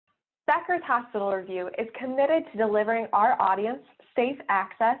Becker's Hospital Review is committed to delivering our audience safe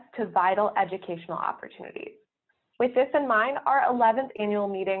access to vital educational opportunities. With this in mind, our 11th annual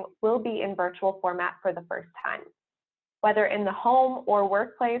meeting will be in virtual format for the first time. Whether in the home or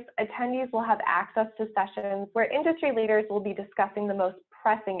workplace, attendees will have access to sessions where industry leaders will be discussing the most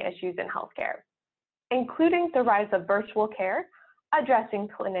pressing issues in healthcare, including the rise of virtual care, addressing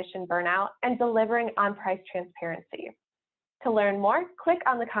clinician burnout, and delivering on price transparency. To learn more, click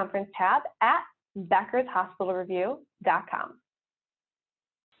on the conference tab at beckershospitalreview.com.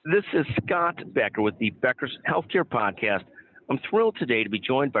 This is Scott Becker with the Becker's Healthcare Podcast. I'm thrilled today to be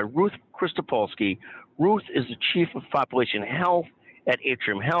joined by Ruth Christopolsky. Ruth is the Chief of Population Health at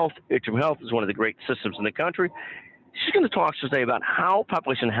Atrium Health. Atrium Health is one of the great systems in the country. She's going to talk to us today about how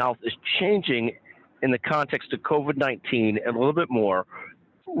population health is changing in the context of COVID-19 and a little bit more.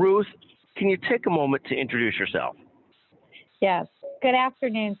 Ruth, can you take a moment to introduce yourself? Yes. Good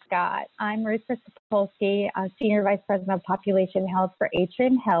afternoon, Scott. I'm Ruth Christopolsky, Senior Vice President of Population Health for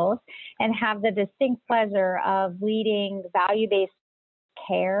Atrium Health, and have the distinct pleasure of leading value-based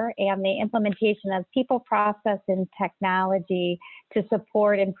care and the implementation of people, process, and technology to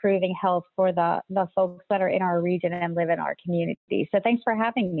support improving health for the folks that are in our region and live in our community. So thanks for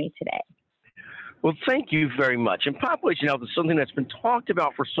having me today. Well, thank you very much. And population health is something that's been talked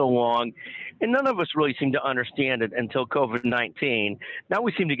about for so long, and none of us really seem to understand it until COVID-19. Now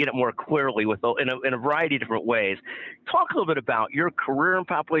we seem to get it more clearly in a variety of different ways. Talk a little bit about your career in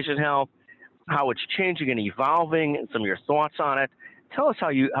population health, how it's changing and evolving, and some of your thoughts on it. Tell us how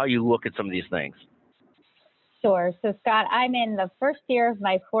you look at some of these things. Sure. So, Scott, I'm in the first year of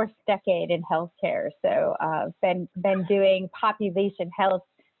my fourth decade in healthcare. So, been doing population health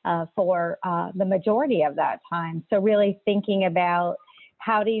for the majority of that time. So really thinking about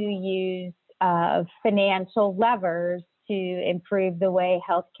how do you use financial levers to improve the way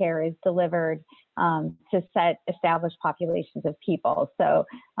healthcare is delivered to establish populations of people. So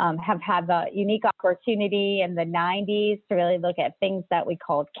have had the unique opportunity in the 90s to really look at things that we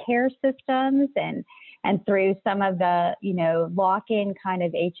called care systems and through some of the, lock-in kind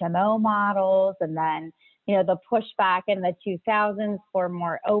of HMO models, and then the pushback in the 2000s for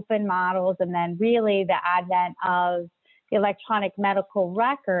more open models, and then really the advent of the electronic medical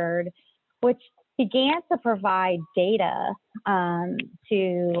record, which began to provide data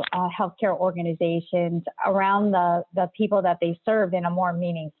to healthcare organizations around the people that they served in a more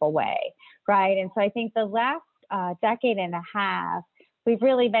meaningful way, right? And so I think the last decade and a half, we've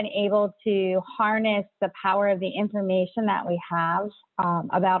really been able to harness the power of the information that we have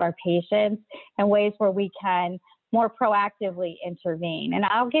about our patients in ways where we can more proactively intervene. And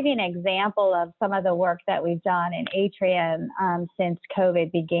I'll give you an example of some of the work that we've done in Atrium since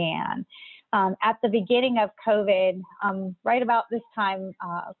COVID began. At the beginning of COVID, right about this time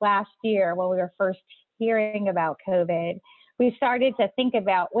last year, when we were first hearing about COVID, we started to think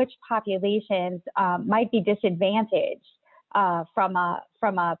about which populations might be disadvantaged from a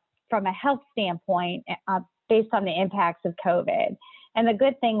health standpoint based on the impacts of COVID. And the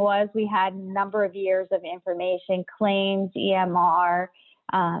good thing was we had a number of years of information, claims, EMR,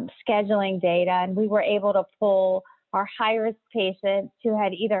 scheduling data, and we were able to pull our high-risk patients who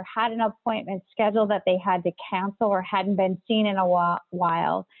had either had an appointment scheduled that they had to cancel or hadn't been seen in a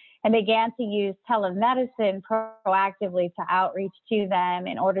while, and began to use telemedicine proactively to outreach to them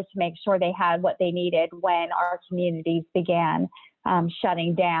in order to make sure they had what they needed when our communities began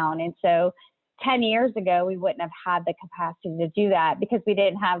shutting down. And so 10 years ago, we wouldn't have had the capacity to do that because we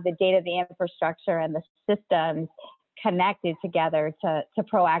didn't have the data, the infrastructure, and the systems connected together to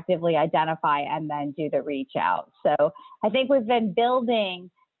proactively identify and then do the reach out. So I think we've been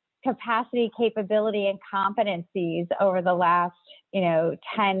building capacity, capability, and competencies over the last,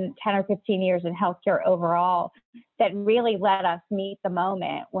 10 or 15 years in healthcare overall that really let us meet the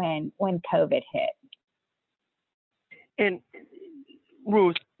moment when COVID hit. And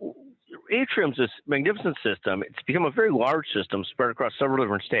Ruth, Atrium's this magnificent system. It's become a very large system spread across several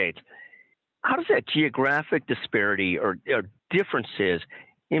different states. How does that geographic disparity or differences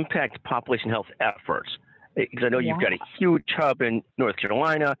impact population health efforts? Because I know you've got a huge hub in North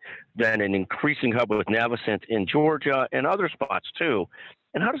Carolina, then an increasing hub with Navicent in Georgia and other spots too.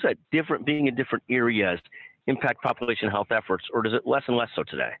 And how does that being in different areas impact population health efforts, or does it less and less so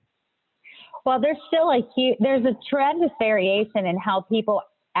today? Well, there's still there's a tremendous variation in how people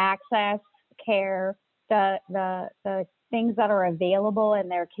access care, the things that are available in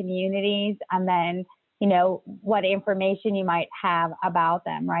their communities, and then, what information you might have about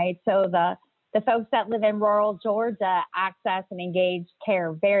them, right? So the folks that live in rural Georgia access and engage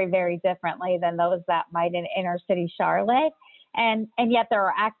care very, very differently than those that might in inner city Charlotte. And yet there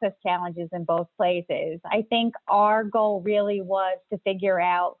are access challenges in both places. I think our goal really was to figure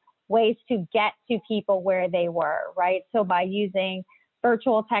out ways to get to people where they were, right? So by using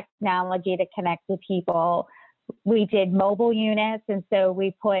virtual technology to connect to people, we did mobile units, and so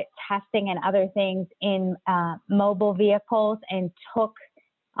we put testing and other things in mobile vehicles and took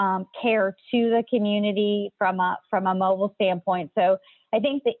care to the community from a mobile standpoint. So I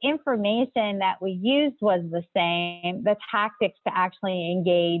think the information that we used was the same. The tactics to actually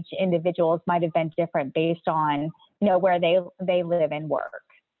engage individuals might have been different based on, where they live and work.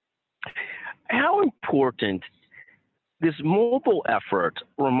 How important this mobile effort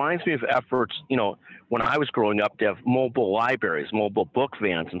reminds me of efforts, when I was growing up to have mobile libraries, mobile book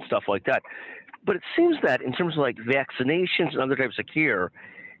vans and stuff like that. But it seems that in terms of like vaccinations and other types of care,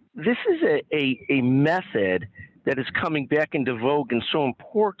 this is a method that is coming back into vogue and so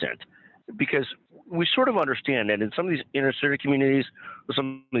important because we sort of understand that in some of these inner city communities or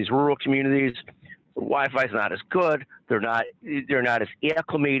some of these rural communities, Wi-Fi is not as good. They're not as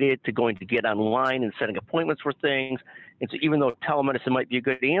acclimated to going to get online and setting appointments for things. And so even though telemedicine might be a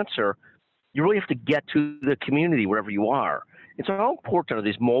good answer, you really have to get to the community wherever you are. And so how important are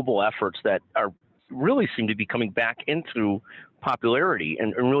these mobile efforts that are really seem to be coming back into popularity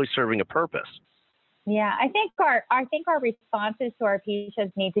and really serving a purpose? Yeah, I think our responses to our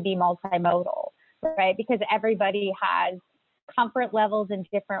patients need to be multimodal, right? Because everybody has comfort levels in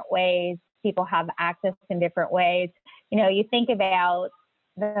different ways. People have access in different ways. You think about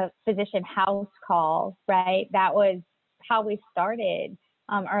the physician house call, right? That was how we started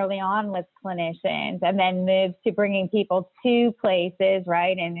early on with clinicians, and then moved to bringing people to places,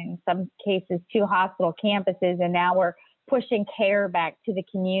 right? And in some cases to hospital campuses, and now we're pushing care back to the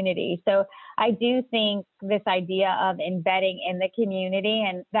community. So I do think this idea of embedding in the community,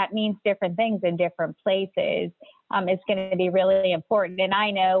 and that means different things in different places, is going to be really important. And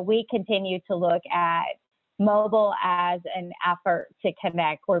I know we continue to look at mobile as an effort to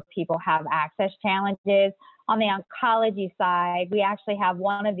connect where people have access challenges. On the oncology side, we actually have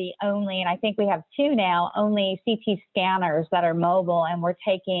one of the only, and I think we have two now, only CT scanners that are mobile, and we're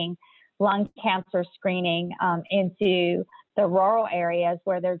taking lung cancer screening into the rural areas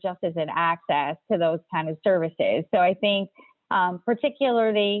where there just isn't access to those kind of services. So I think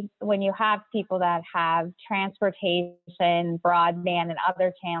particularly when you have people that have transportation, broadband, and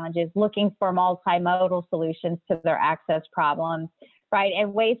other challenges, looking for multimodal solutions to their access problems, right,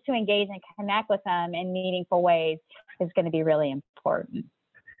 and ways to engage and connect with them in meaningful ways is going to be really important.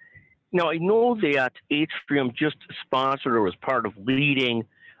 Now, I know that Atrium just sponsored or was part of leading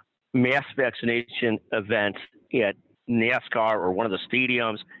mass vaccination events at NASCAR or one of the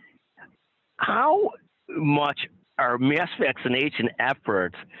stadiums. How much are mass vaccination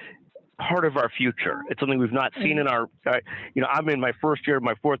efforts part of our future? It's something we've not seen in our, I'm in my first year of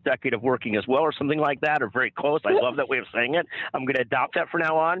my fourth decade of working as well, or something like that, or very close. I love that way of saying it. I'm going to adopt that from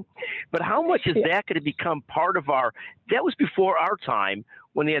now on. But how much is that going to become part of that was before our time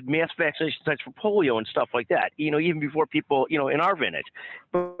when they had mass vaccination sites for polio and stuff like that, even before people, in our vintage.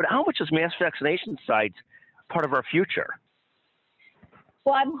 But how much is mass vaccination sites part of our future?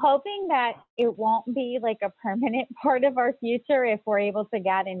 Well, I'm hoping that it won't be like a permanent part of our future if we're able to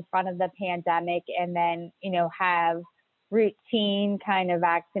get in front of the pandemic and then, have routine kind of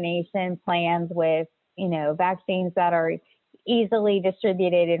vaccination plans with, vaccines that are easily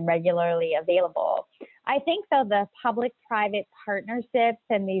distributed and regularly available. I think, though, the public-private partnerships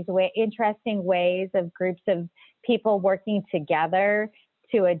and these interesting ways of groups of people working together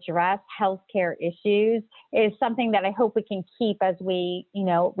to address healthcare issues is something that I hope we can keep as we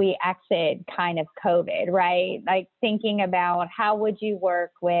exit kind of COVID, right? Like thinking about how would you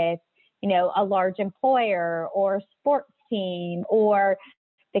work with, a large employer or sports team or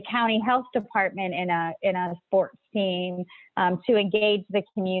the county health department in a sports team to engage the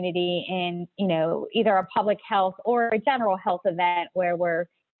community in, either a public health or a general health event where we're,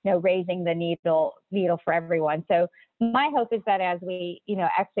 raising the needle for everyone. So my hope is that as we,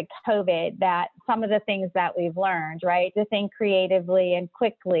 exit COVID, that some of the things that we've learned, right, to think creatively and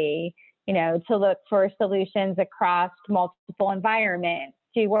quickly, to look for solutions across multiple environments,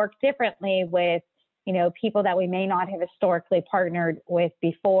 to work differently with, people that we may not have historically partnered with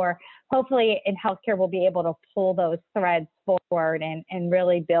before. Hopefully in healthcare, we'll be able to pull those threads forward and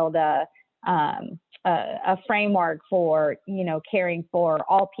really build a framework for, caring for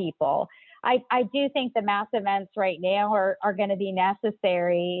all people. I do think the mass events right now are going to be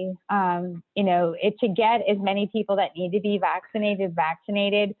necessary, to get as many people that need to be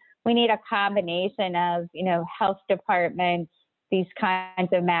vaccinated. We need a combination of, health departments, these kinds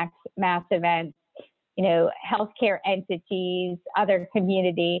of mass events, healthcare entities, other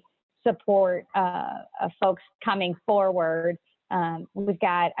community support folks coming forward. We've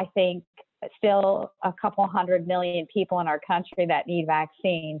got, I think, still a couple 100 million people in our country that need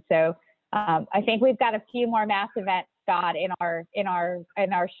vaccines. So I think we've got a few more mass events, Scott, in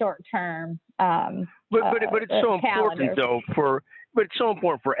our short term. But it's so important calendar. But it's so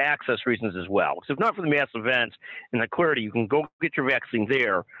important for access reasons as well. Because if not for the mass events and the clarity, you can go get your vaccine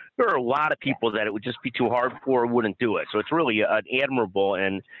there. There are a lot of people that it would just be too hard for, wouldn't do it. So it's really an admirable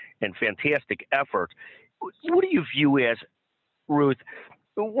and fantastic effort. What do you view as, Ruth,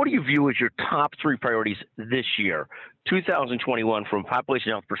 what do you view as your top three priorities this year, 2021, from a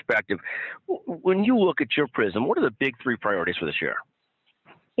population health perspective? When you look at your prism, what are the big three priorities for this year?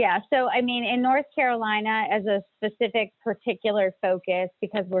 Yeah, so I mean, in North Carolina, as a specific particular focus,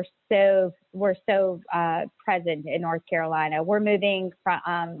 because we're so present in North Carolina, we're moving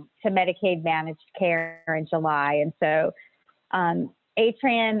from to Medicaid managed care in July, and so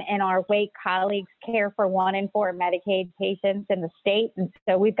Atrium and our Wake colleagues care for 1 in 4 Medicaid patients in the state, and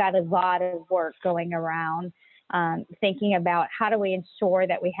so we've got a lot of work going around. Thinking about how do we ensure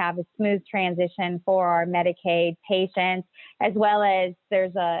that we have a smooth transition for our Medicaid patients, as well as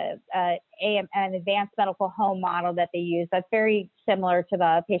there's an advanced medical home model that they use that's very similar to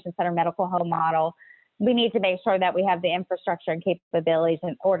the patient-centered medical home model. We need to make sure that we have the infrastructure and capabilities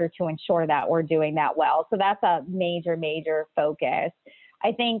in order to ensure that we're doing that well. So that's a major, major focus.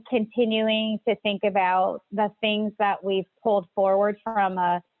 I think continuing to think about the things that we've pulled forward from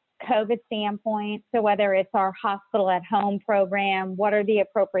a COVID standpoint. So whether it's our hospital at home program, what are the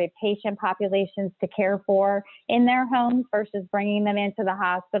appropriate patient populations to care for in their homes versus bringing them into the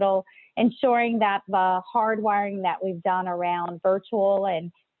hospital, ensuring that the hardwiring that we've done around virtual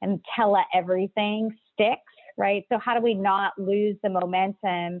and tele everything sticks, right? So how do we not lose the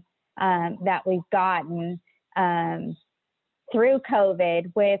momentum that we've gotten through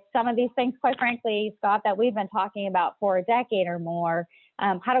COVID with some of these things, quite frankly, Scott, that we've been talking about for a decade or more?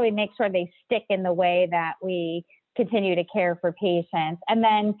 How do we make sure they stick in the way that we continue to care for patients? And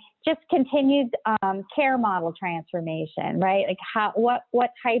then just continued care model transformation, right? Like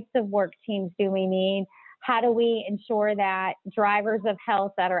what types of work teams do we need? How do we ensure that drivers of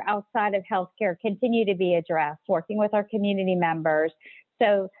health that are outside of healthcare continue to be addressed, working with our community members?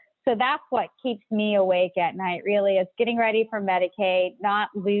 So that's what keeps me awake at night, really, is getting ready for Medicaid, not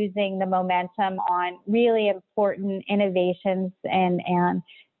losing the momentum on really important innovations and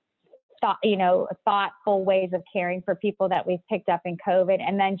thoughtful ways of caring for people that we've picked up in COVID.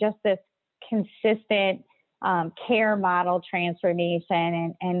 And then just this consistent care model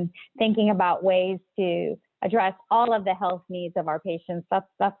transformation and thinking about ways to address all of the health needs of our patients.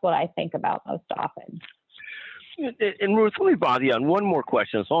 That's what I think about most often. And Ruth, let me bother you on one more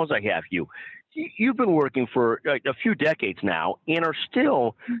question, as long as I have you. You've been working for a few decades now and are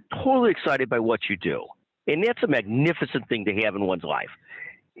still totally excited by what you do. And that's a magnificent thing to have in one's life.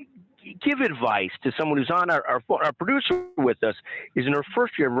 Give advice to someone who's on our producer with us, is in her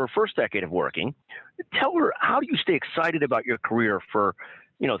first year of her first decade of working. Tell her, how do you stay excited about your career for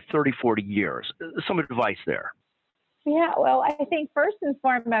 30, 40 years? Some advice there. Yeah, well, I think first and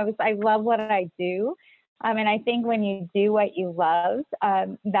foremost, I love what I do. And I think when you do what you love,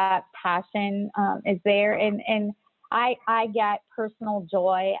 that passion is there. And I get personal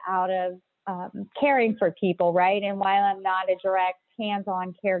joy out of caring for people, right? And while I'm not a direct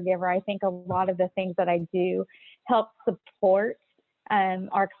hands-on caregiver, I think a lot of the things that I do help support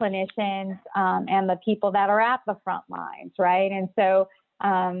our clinicians and the people that are at the front lines, right? And so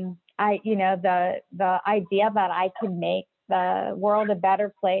the idea that I can make the world a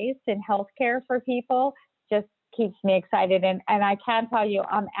better place in healthcare for people just keeps me excited. And I can tell you,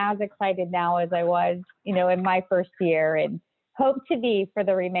 I'm as excited now as I was, in my first year, and hope to be for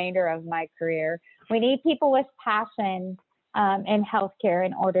the remainder of my career. We need people with passion in healthcare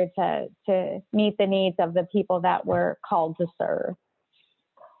in order to meet the needs of the people that we're called to serve.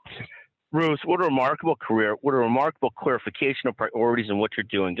 Ruth, what a remarkable career. What a remarkable clarification of priorities and what you're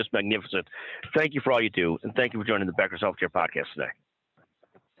doing. Just magnificent. Thank you for all you do. And thank you for joining the Becker's Healthcare Podcast today.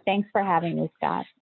 Thanks for having me, Scott.